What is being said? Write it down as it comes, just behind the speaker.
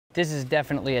This is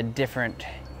definitely a different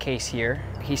case here.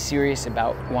 He's serious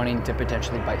about wanting to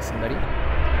potentially bite somebody.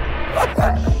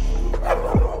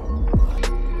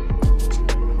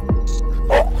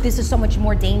 This is so much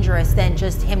more dangerous than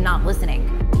just him not listening.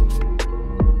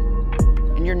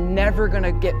 And you're never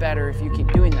gonna get better if you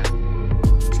keep doing that.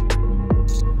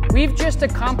 We've just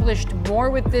accomplished more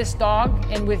with this dog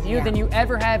and with you than you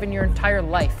ever have in your entire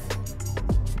life.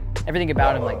 Everything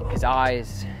about him, like his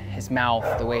eyes, his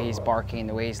mouth, the way he's barking,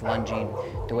 the way he's lunging,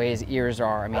 the way his ears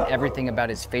are. I mean, everything about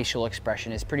his facial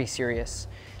expression is pretty serious.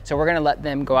 So we're gonna let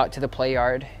them go out to the play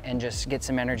yard and just get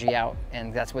some energy out,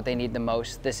 and that's what they need the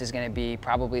most. This is gonna be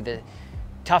probably the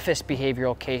toughest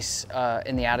behavioral case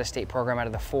in the out-of-state program out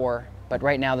of the 4. But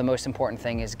right now, the most important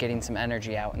thing is getting some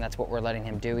energy out, and that's what we're letting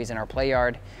him do. He's in our play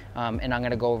yard, and I'm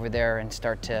gonna go over there and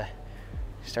start to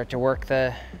work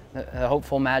the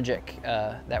hopeful magic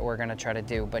that we're gonna try to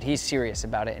do. But he's serious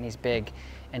about it, and he's big,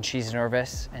 and she's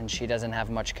nervous, and she doesn't have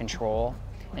much control,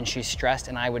 and she's stressed,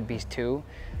 and I would be too.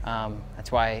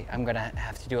 That's why I'm gonna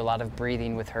have to do a lot of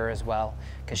breathing with her as well,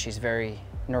 because she's very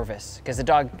nervous. Because the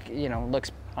dog, you know,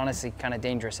 looks honestly kind of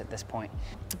dangerous at this point.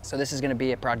 So this is gonna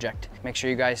be a project. Make sure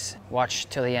you guys watch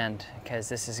till the end, because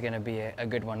this is gonna be a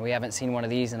good one. We haven't seen one of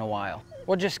these in a while.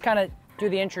 We'll just kind of do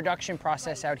the introduction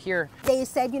process out here. They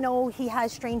said, you know, he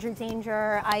has stranger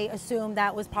danger. I assumed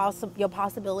that was your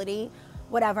possibility,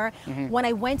 whatever. When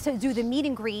I went to do the meet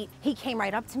and greet, he came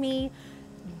right up to me,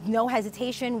 no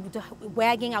hesitation,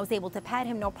 wagging. I was able to pet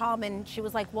him, no problem. And she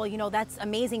was like, well, you know, that's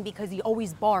amazing because he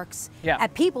always barks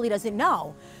at people he doesn't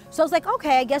know. So I was like,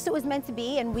 okay, I guess it was meant to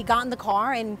be. And we got in the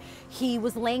car and he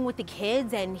was laying with the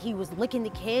kids and he was licking the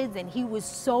kids and he was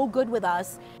so good with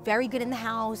us. Very good in the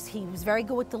house. He was very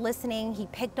good with the listening. He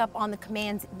picked up on the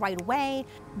commands right away.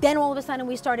 Then all of a sudden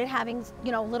we started having,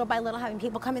 you know, little by little having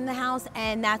people come in the house,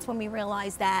 and that's when we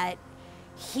realized that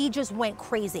he just went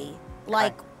crazy.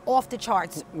 Like, off the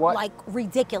charts, like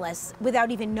ridiculous,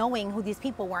 without even knowing who these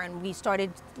people were. And we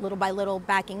started little by little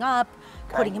backing up,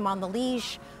 putting him on the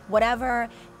leash, whatever.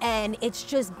 And it's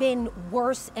just been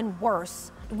worse and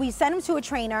worse. We sent him to a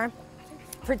trainer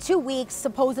for 2 weeks.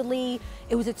 Supposedly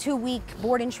it was a 2-week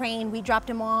board and train. We dropped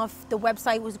him off. The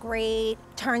website was great.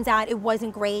 Turns out it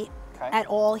wasn't great at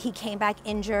all. He came back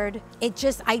injured.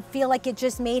 I feel like it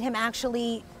just made him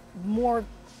actually more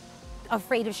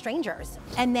afraid of strangers.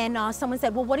 And then someone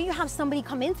said, well, what do you have somebody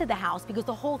come into the house? Because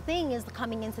the whole thing is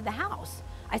coming into the house.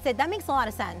 I said, that makes a lot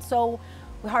of sense. So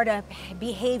we hired a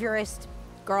behaviorist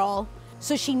girl.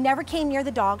 So she never came near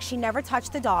the dog. She never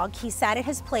touched the dog. He sat at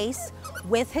his place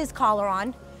with his collar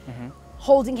on,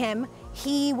 holding him.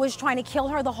 He was trying to kill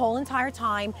her the whole entire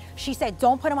time. She said,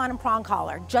 don't put him on a prong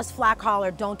collar, just flat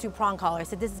collar, don't do prong collar. I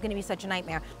said, this is gonna be such a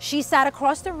nightmare. She sat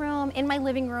across the room in my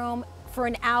living room for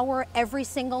an hour every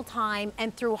single time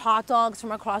and threw hot dogs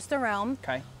from across the room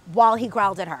while he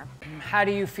growled at her. How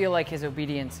do you feel like his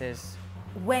obedience is?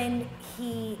 When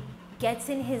he gets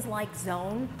in his like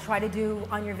zone, try to do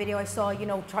on your video I saw, you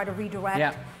know, try to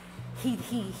redirect.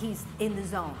 He's in the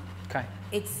zone.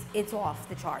 It's off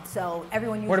the chart. So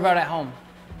everyone usually. What about at home?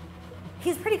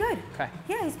 He's pretty good.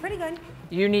 Yeah, he's pretty good.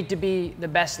 You need to be the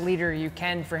best leader you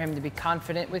can for him to be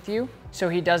confident with you, so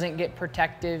he doesn't get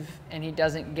protective and he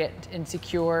doesn't get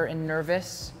insecure and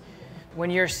nervous. When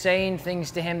you're saying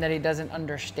things to him that he doesn't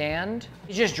understand,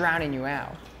 he's just drowning you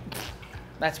out.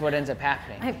 That's what ends up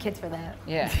happening. I have kids for that.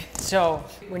 Yeah. So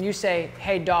when you say,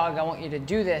 hey dog, I want you to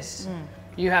do this,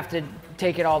 you have to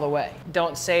take it all the way.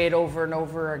 Don't say it over and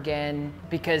over again,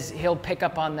 because he'll pick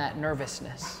up on that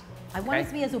nervousness. I want him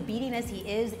to be as obedient as he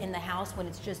is in the house when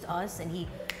it's just us and he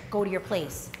go to your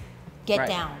place, get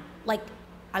down. Like,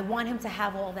 I want him to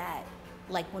have all that.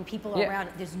 Like when people are around,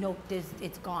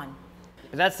 it's gone.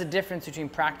 But that's the difference between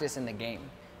practice and the game.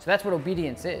 So that's what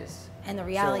obedience is. And the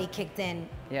reality kicked in.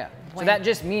 Yeah. So that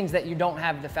just means that you don't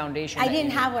have the foundation. I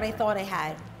didn't have what I thought I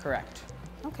had. Correct.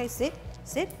 Okay, sit,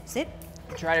 sit, sit.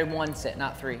 Try 1 sit,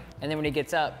 not 3. And then when he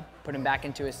gets up, put him back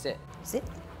into a sit. Sit.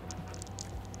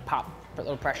 Pop. Put a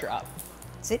little pressure up.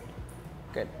 Sit.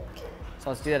 Good. So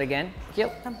let's do that again. Heel.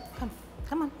 Come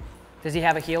on. Does he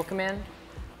have a heel command?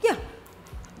 Yeah.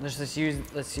 Let's use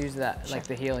that, like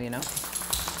the heel, you know?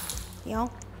 Heel.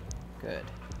 Good.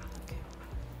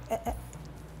 Okay.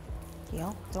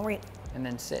 Heel. Don't worry. And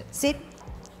then sit. Sit.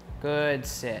 Good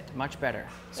sit. Much better.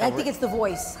 So I think it's the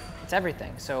voice. It's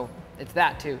everything. So it's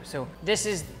that too. So this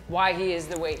is why he is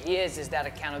the way he is that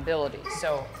accountability.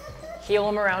 So heel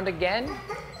him around again.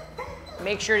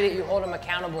 Make sure that you hold him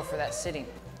accountable for that sitting.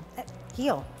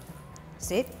 Heel.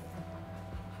 Sit.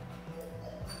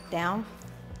 Down.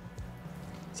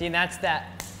 See, and that's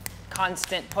that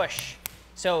constant push.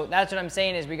 So that's what I'm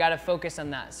saying is we got to focus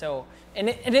on that. So And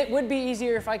it would be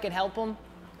easier if I could help him.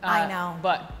 I know.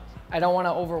 But I don't want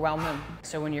to overwhelm him.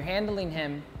 So when you're handling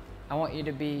him, I want you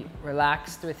to be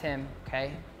relaxed with him,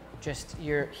 okay? Just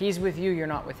he's with you, you're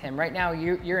not with him. Right now,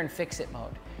 you're in fix-it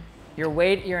mode.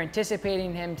 You're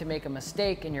anticipating him to make a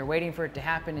mistake, and you're waiting for it to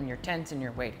happen, and you're tense and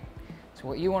you're waiting. So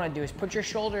what you want to do is put your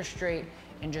shoulders straight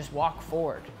and just walk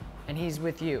forward, and he's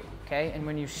with you, okay? And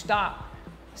when you stop,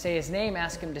 say his name,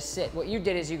 ask him to sit. What you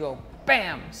did is you go,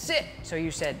 bam, sit. So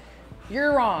you said,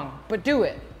 you're wrong, but do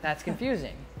it. That's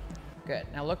confusing. Good,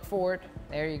 now look forward,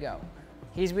 there you go.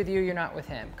 He's with you, you're not with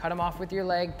him. Cut him off with your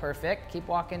leg, perfect. Keep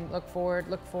walking, look forward,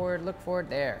 look forward, look forward,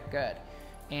 there, good.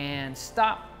 And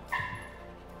stop.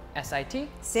 S-I-T.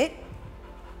 Sit.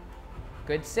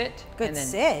 Good sit. Good and then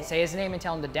sit. Say his name and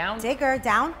tell him to down. Tigger,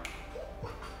 down.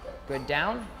 Good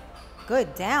down.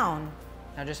 Good down.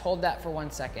 Now just hold that for 1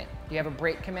 second. Do you have a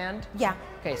break command? Yeah.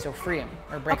 Okay, so free him,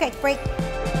 or break Okay, him. break.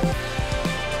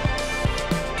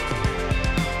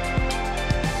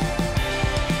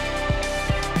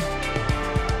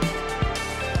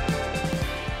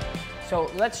 So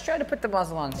let's try to put the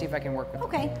muzzle on, see if I can work with it.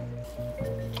 Okay.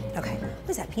 Okay. What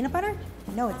is that, peanut butter?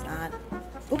 No, it's not.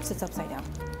 Oops, it's upside down.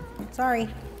 Sorry.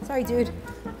 Sorry, dude.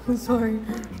 I'm sorry.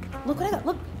 Look what I got.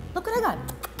 Look what I got.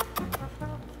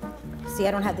 See,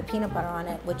 I don't have the peanut butter on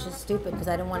it, which is stupid because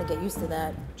I didn't want to get used to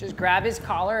that. Just grab his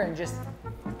collar and just,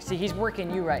 see, he's working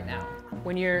you right now.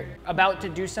 When you're about to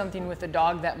do something with a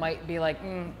dog that might be like,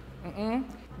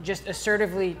 just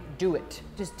assertively do it.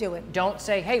 Just do it. Don't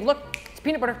say, hey, look, it's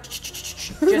peanut butter.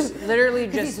 Just literally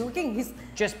just, He's looking,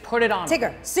 just put it on.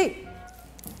 Tigger, sit.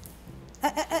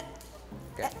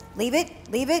 Good. Leave it,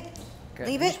 leave it, Good.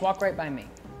 leave it. Just walk right by me.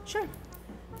 Sure.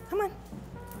 Come on.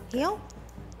 Heel,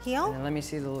 heel. And then let me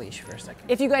see the leash for a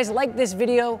second. If you guys like this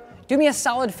video, do me a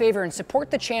solid favor and support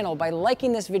the channel by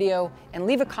liking this video and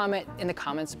leave a comment in the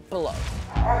comments below.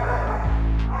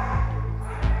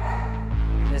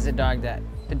 This is a dog that,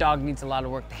 the dog needs a lot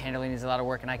of work, the handling needs a lot of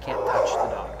work, and I can't touch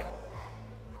the dog.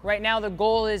 Right now the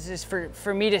goal is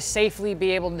for me to safely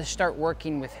be able to start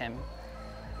working with him.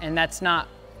 And that's not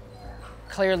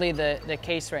clearly the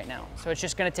case right now. So it's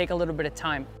just gonna take a little bit of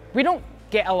time. We don't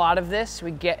get a lot of this.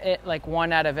 We get it like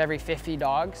 1 out of every 50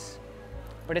 dogs.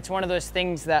 But it's one of those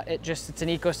things that it's an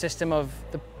ecosystem of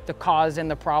the cause and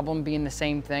the problem being the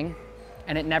same thing.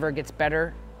 And it never gets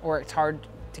better, or it's hard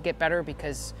to get better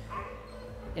because,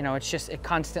 you know, it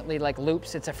constantly like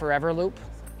loops. It's a forever loop.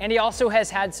 And he also has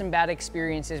had some bad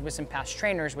experiences with some past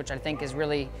trainers, which I think has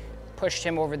really pushed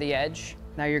him over the edge.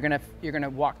 Now you're gonna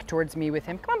walk towards me with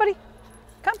him. Come on, buddy.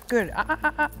 Come. Good.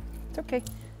 It's okay.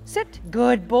 Sit.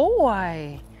 Good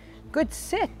boy. Good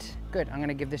sit. Good. I'm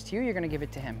gonna give this to you. You're gonna give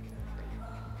it to him.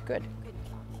 Good.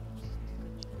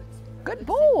 Good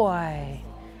boy.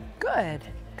 Good.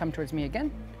 Come towards me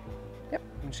again. Yep.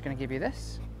 I'm just gonna give you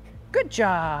this. Good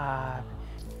job.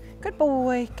 Good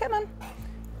boy. Come on.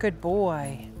 Good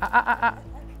boy.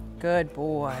 Good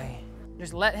boy.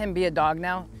 Just let him be a dog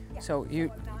now. So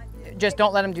you just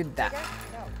don't let him do that.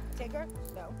 No. Tigger,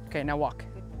 no. Okay, now walk.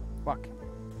 Walk.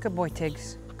 Good boy,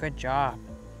 Tiggs. Good job.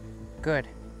 Good.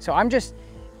 So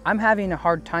I'm having a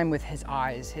hard time with his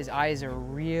eyes. His eyes are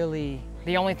really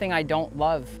the only thing I don't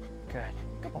love. Good.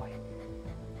 Good boy.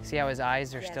 See how his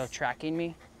eyes are still tracking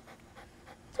me?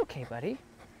 It's okay, buddy.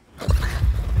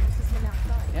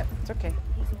 Yep, it's okay.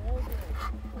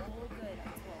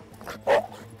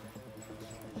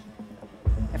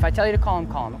 If I tell you to call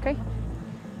him, okay?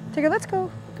 Tigger, let's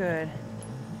go. Good.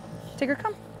 Tigger,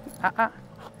 come.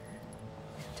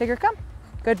 Tigger, come.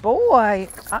 Good boy.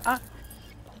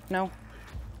 No.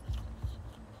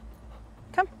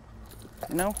 Come.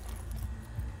 No.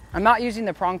 I'm not using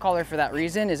the prong collar for that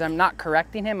reason, is I'm not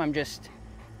correcting him. I'm just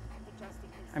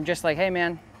like, hey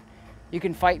man, you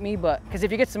can fight me, but, because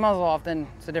if you get the muzzle off, then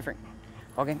it's a different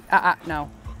ballgame. No.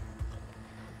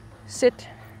 Sit.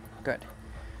 Good.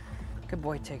 Good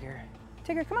boy, Tigger.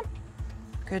 Tigger, come on.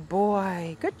 Good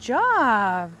boy. Good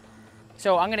job.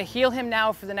 So I'm gonna heel him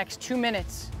now for the next 2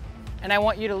 minutes, and I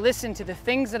want you to listen to the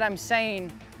things that I'm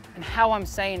saying and how I'm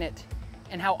saying it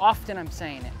and how often I'm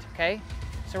saying it, okay?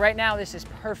 So right now, this is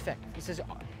perfect.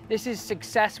 This is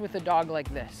success with a dog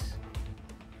like this.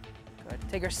 Good.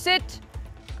 Tigger, sit.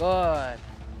 Good. That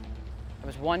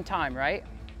was 1 time, right?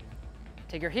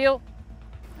 Tigger, heel.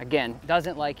 Again,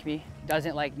 doesn't like me,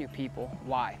 doesn't like new people.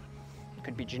 Why?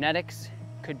 Could be genetics,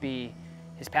 could be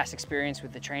his past experience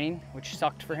with the training, which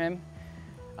sucked for him.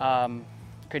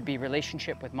 Could be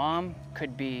relationship with mom,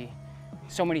 could be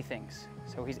so many things.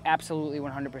 So he's absolutely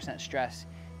 100% stressed.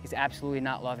 He's absolutely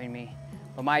not loving me.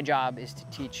 But my job is to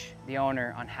teach the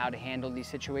owner on how to handle these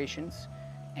situations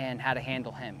and how to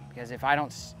handle him. Because if I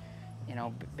don't you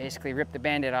know, basically rip the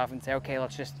Band-Aid off and say, okay,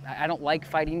 let's just, I don't like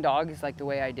fighting dogs like the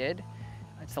way I did.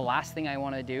 It's the last thing I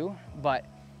want to do, but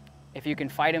if you can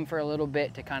fight him for a little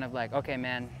bit to kind of like, okay,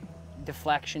 man,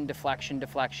 deflection, deflection,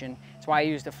 deflection. That's why I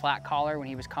used a flat collar when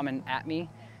he was coming at me,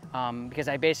 because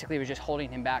I basically was just holding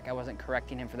him back. I wasn't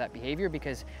correcting him for that behavior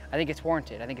because I think it's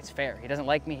warranted. I think it's fair. He doesn't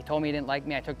like me. He told me he didn't like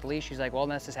me. I took the leash. He's like, well,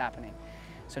 this is happening.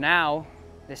 So now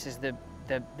this is the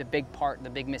big part, the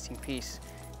big missing piece,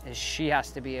 is she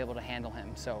has to be able to handle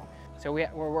him. So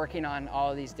we're working on all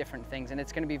of these different things, and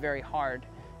it's going to be very hard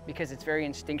because it's very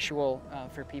instinctual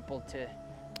for people to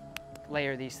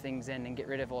layer these things in and get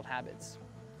rid of old habits.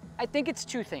 I think it's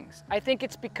two things. I think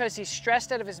it's because he's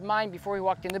stressed out of his mind before he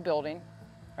walked in the building,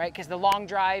 right? Because the long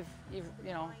drive, you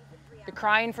know, the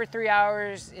crying for 3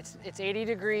 hours, it's 80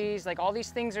 degrees, like all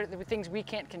these things are the things we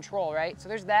can't control, right? So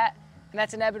there's that, and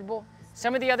that's inevitable.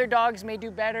 Some of the other dogs may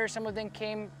do better. Some of them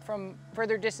came from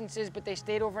further distances, but they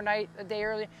stayed overnight a day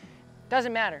early.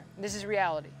 Doesn't matter. This is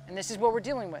reality, and this is what we're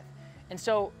dealing with. And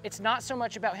so it's not so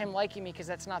much about him liking me, because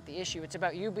that's not the issue. It's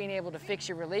about you being able to fix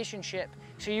your relationship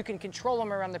so you can control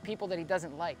him around the people that he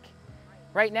doesn't like.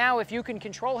 Right now, if you can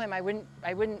control him,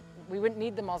 we wouldn't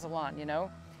need the muzzle on, you know?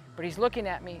 But he's looking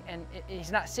at me and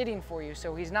he's not sitting for you,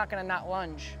 so he's not gonna not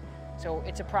lunge. So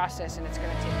it's a process and it's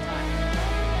gonna take time.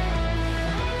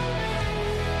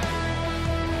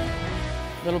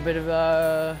 A little bit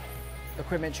of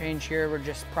equipment change here. We're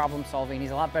just problem solving.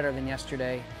 He's a lot better than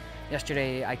yesterday.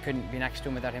 Yesterday, I couldn't be next to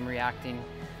him without him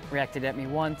reacted at me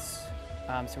once.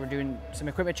 So we're doing some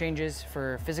equipment changes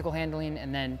for physical handling,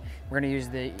 and then we're gonna use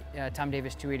the Tom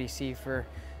Davis 280C for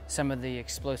some of the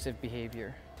explosive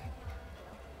behavior.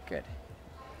 Good.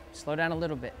 Slow down a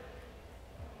little bit.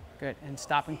 Good, and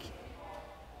stop and keep.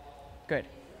 Good.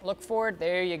 Look forward,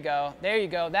 there you go. There you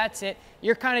go, that's it.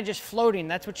 You're kind of just floating.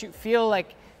 That's what you feel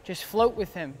like, just float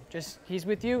with him. Just, he's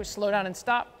with you, slow down and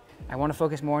stop. I want to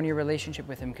focus more on your relationship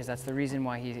with him because that's the reason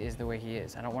why he is the way he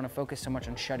is. I don't want to focus so much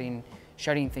on shutting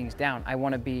things down. I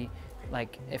want to be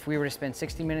like, if we were to spend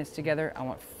 60 minutes together, I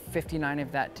want 59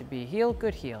 of that to be heel,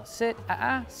 good heel, sit,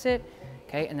 sit,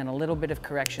 okay? And then a little bit of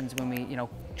corrections when we, you know,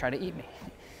 try to eat me.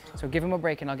 So give him a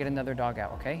break and I'll get another dog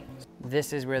out, okay?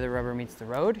 This is where the rubber meets the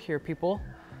road here, people.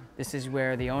 This is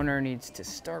where the owner needs to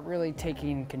start really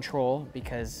taking control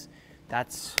because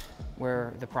that's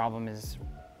where the problem is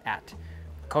at.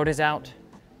 Coat is out,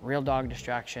 real dog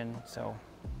distraction, so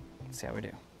let's see how we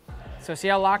do. So see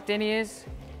how locked in he is?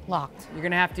 Locked. You're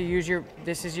gonna have to use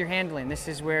this is your handling. This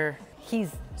is where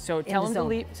he's so tell him to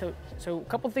leave. So a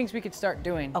couple things we could start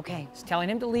doing. Okay. Is telling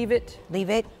him to leave it. Leave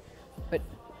it.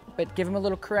 But give him a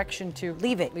little correction too.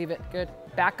 Leave it. Leave it, good.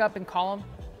 Back up and call him.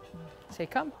 Say,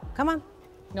 come. Come on.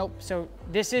 Nope, so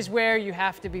this is where you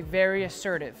have to be very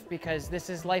assertive because this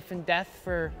is life and death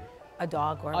for a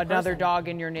dog or another dog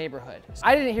in your neighborhood.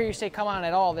 I didn't hear you say come on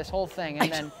at all this whole thing, and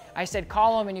then I said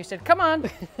call him and you said come on.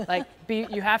 Like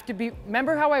you have to be,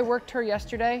 remember how I worked her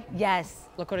yesterday? Yes.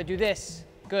 Look what I do, this,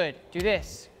 good, do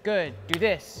this, good, do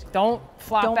this. Don't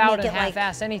flop out and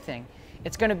half-ass anything.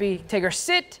 It's gonna be Tigger,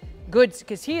 sit, good,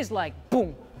 because he is like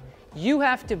boom. You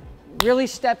have to really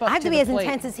step up to the plate. I have to be as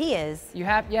intense as he is. You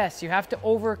have, yes, you have to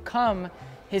overcome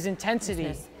his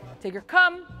intensity. Tigger,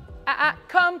 come,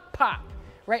 come, pop.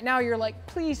 Right now you're like,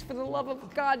 please, for the love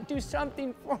of God, do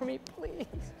something for me, please.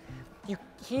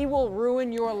 He will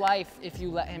ruin your life if you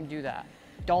let him do that.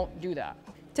 Don't do that.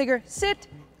 Tigger, sit,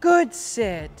 good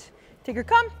sit. Tigger,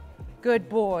 come, good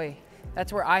boy.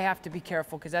 That's where I have to be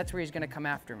careful because that's where he's gonna come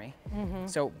after me. Mm-hmm.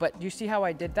 So, but you see how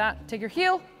I did that? Tigger,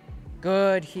 heel,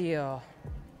 good heel.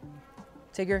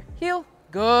 Tigger, heel,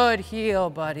 good heel,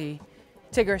 buddy.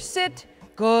 Tigger, sit,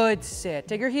 good sit.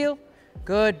 Tigger, heel,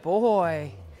 good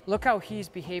boy. Look how he's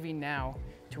behaving now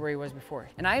to where he was before.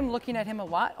 And I'm looking at him a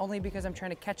lot only because I'm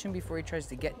trying to catch him before he tries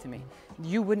to get to me.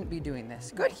 You wouldn't be doing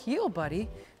this. Good heel, buddy.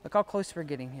 Look how close we're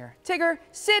getting here. Tigger,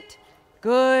 sit,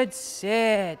 good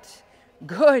sit.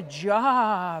 Good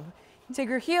job.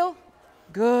 Tigger, heel,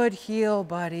 good heel,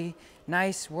 buddy.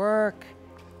 Nice work.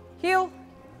 Heel,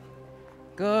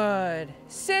 good.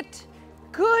 Sit,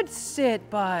 good sit,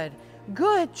 bud.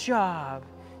 Good job.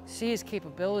 See his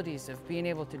capabilities of being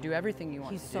able to do everything you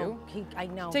want to do. I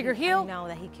know. Tigger, heel. I know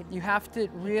that he could. You have to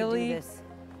really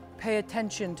pay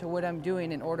attention to what I'm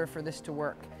doing in order for this to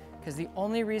work. Because the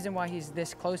only reason why he's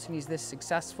this close and he's this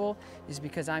successful is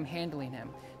because I'm handling him.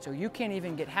 So you can't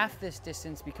even get half this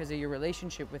distance because of your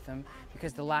relationship with him,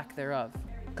 because the lack thereof.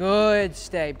 Good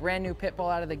stay. Brand new pit bull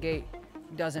out of the gate.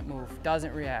 Doesn't move,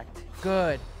 doesn't react.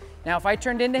 Good. Now if I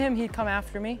turned into him, he'd come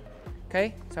after me.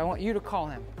 Okay, so I want you to call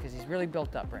him because he's really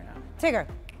built up right now. Tigger,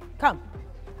 come.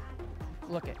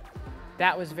 Look it.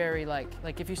 That was very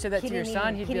like if you said that to your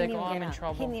son, he'd be like, oh, I'm in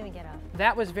trouble. He didn't even get up.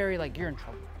 That was very like, you're in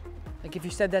trouble. Like if you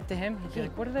said that to him, he'd be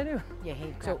like, what did I do? Yeah,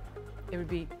 he So it would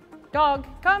be, dog,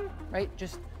 come, right?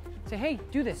 Just say, hey,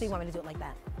 do this. So you want me to do it like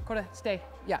that? Coda, stay.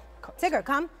 Yeah. Tigger,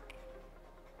 come.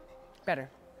 Better.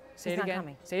 Say He's it not again.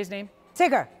 coming. Say his name.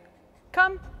 Tigger,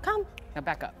 Come. come. Now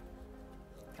back up.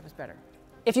 That was better.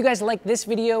 If you guys like this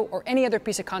video or any other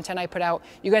piece of content I put out,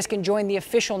 you guys can join the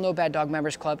official No Bad Dog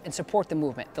Members Club and support the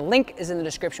movement. The link is in the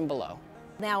description below.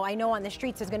 Now, I know on the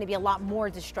streets there's going to be a lot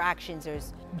more distractions.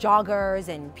 There's joggers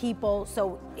and people,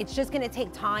 so it's just going to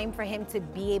take time for him to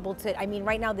be able to, I mean,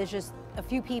 right now there's just a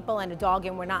few people and a dog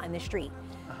and we're not in the street.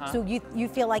 So you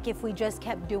feel like if we just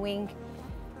kept doing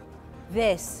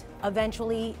this,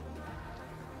 eventually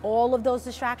all of those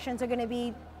distractions are going to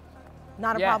be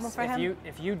not a problem for him?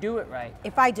 If you do it right.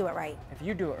 If I do it right. If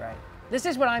you do it right. This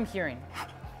is what I'm hearing.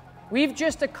 We've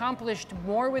just accomplished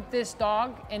more with this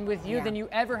dog and with you than you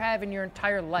ever have in your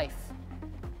entire life.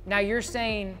 Now you're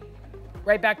saying,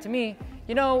 right back to me,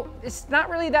 you know, it's not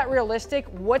really that realistic.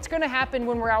 What's gonna happen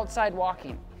when we're outside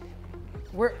walking?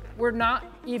 We're not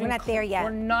even— We're not there yet.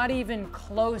 We're not even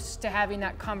close to having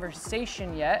that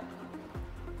conversation yet.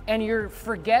 And you're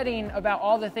forgetting about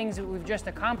all the things that we've just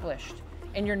accomplished.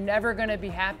 And you're never gonna be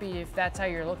happy if that's how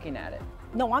you're looking at it.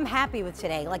 No, I'm happy with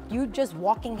today. Like you just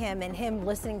walking him and him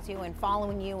listening to you and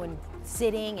following you and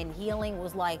sitting and healing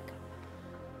was like,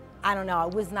 I don't know, I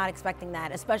was not expecting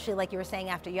that, especially like you were saying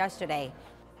after yesterday.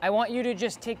 I want you to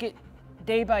just take it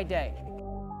day by day.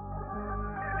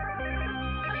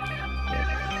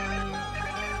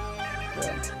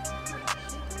 Good.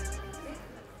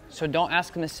 So don't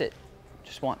ask him to sit,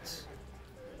 just once.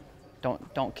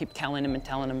 Don't keep telling him and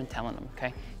telling him and telling him,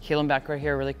 okay? Heel him back right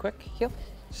here really quick, heel.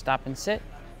 Stop and sit.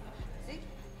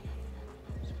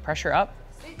 Pressure up.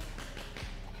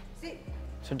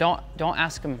 So don't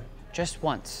ask him, just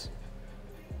once.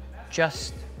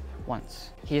 Just once.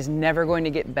 He is never going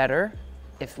to get better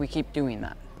if we keep doing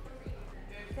that.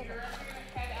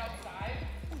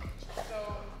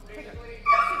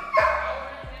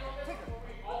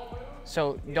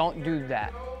 So don't do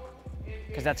that,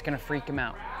 because that's gonna freak him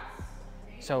out.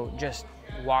 So just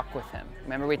walk with him.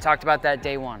 Remember we talked about that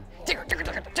day one.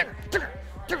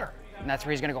 And that's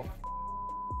where he's gonna go.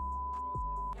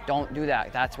 Don't do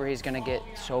that. That's where he's gonna get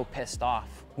so pissed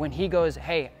off. When he goes,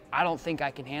 hey, I don't think I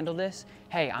can handle this.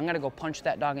 Hey, I'm gonna go punch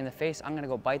that dog in the face. I'm gonna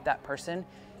go bite that person.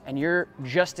 And you're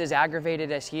just as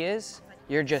aggravated as he is.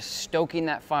 You're just stoking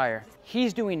that fire.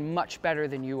 He's doing much better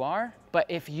than you are. But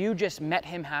if you just met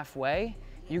him halfway,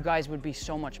 you guys would be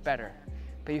so much better.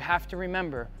 But you have to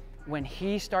remember, when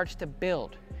he starts to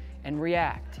build and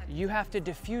react, you have to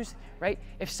diffuse, right?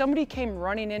 If somebody came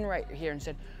running in right here and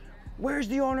said, where's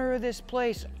the owner of this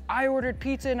place? I ordered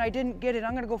pizza and I didn't get it.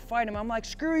 I'm gonna go fight him. I'm like,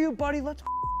 screw you, buddy, let's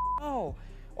go.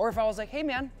 Or if I was like, hey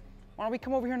man, why don't we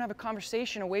come over here and have a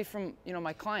conversation away from, you know,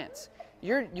 my clients?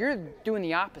 You're doing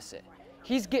the opposite.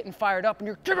 He's getting fired up and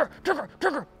you're trigger,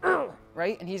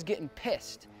 right? And he's getting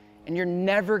pissed. And you're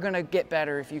never gonna get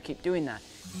better if you keep doing that.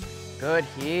 Good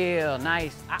heel,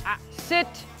 nice. Sit.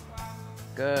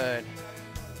 Good.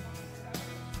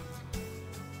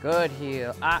 Good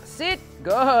heel. Sit.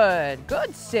 Good.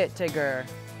 Good sit, Tigger.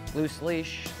 Loose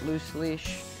leash,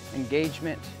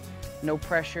 engagement. No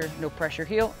pressure,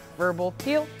 heel. Verbal,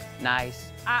 heel.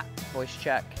 Nice. Voice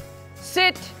check.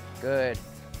 Sit. Good.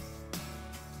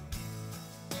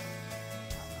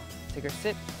 Tigger,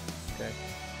 sit. Good.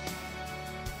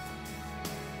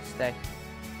 Stay.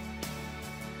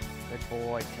 Good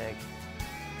boy, Tig.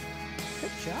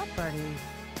 Good job, buddy.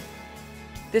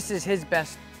 This is his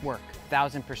best work,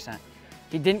 1000%.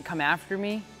 He didn't come after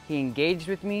me. He engaged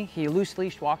with me. He loose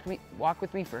leash walked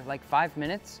with me for like 5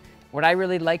 minutes. What I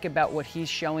really like about what he's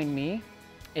showing me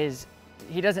is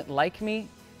he doesn't like me.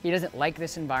 He doesn't like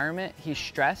this environment. He's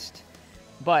stressed,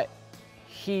 but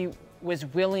he was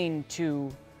willing to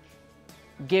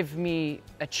give me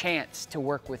a chance to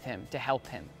work with him, to help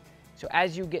him. So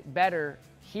as you get better,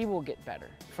 he will get better.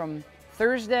 From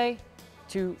Thursday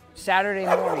to Saturday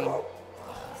morning,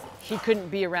 he couldn't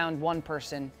be around one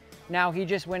person. Now he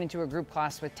just went into a group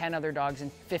class with 10 other dogs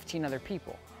and 15 other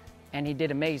people, and he did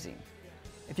amazing.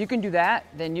 If you can do that,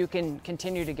 then you can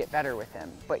continue to get better with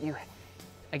him. But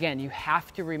again, you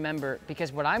have to remember,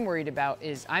 because what I'm worried about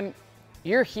is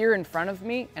you're here in front of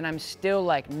me and I'm still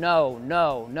like, no,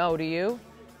 no, no to you.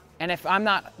 And if I'm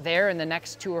not there in the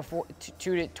next 2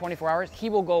 to 24 hours, he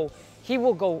will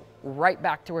go right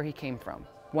back to where he came from.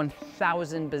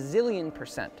 1,000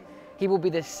 bazillion%. He will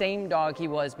be the same dog he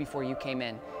was before you came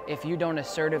in if you don't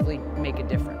assertively make a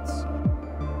difference.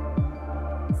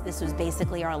 This was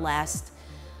basically our last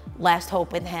last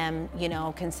hope with him, you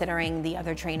know, considering the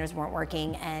other trainers weren't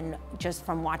working, and just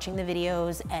from watching the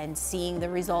videos and seeing the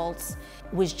results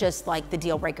was just like the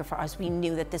deal breaker for us. We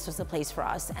knew that this was the place for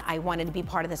us. I wanted to be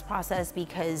part of this process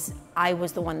because I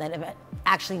was the one that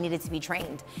actually needed to be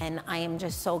trained. And I am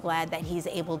just so glad that he's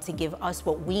able to give us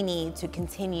what we need to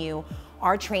continue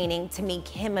our training to make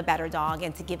him a better dog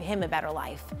and to give him a better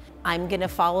life. I'm gonna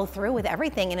follow through with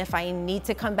everything, and if I need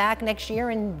to come back next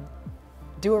year and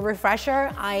do a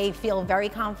refresher, I feel very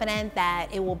confident that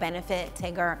it will benefit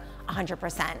Tigger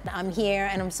 100%. I'm here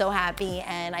and I'm so happy,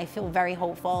 and I feel very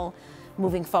hopeful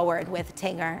moving forward with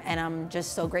Tigger, and I'm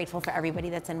just so grateful for everybody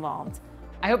that's involved.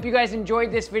 I hope you guys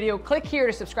enjoyed this video. Click here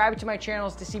to subscribe to my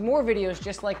channels to see more videos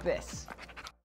just like this.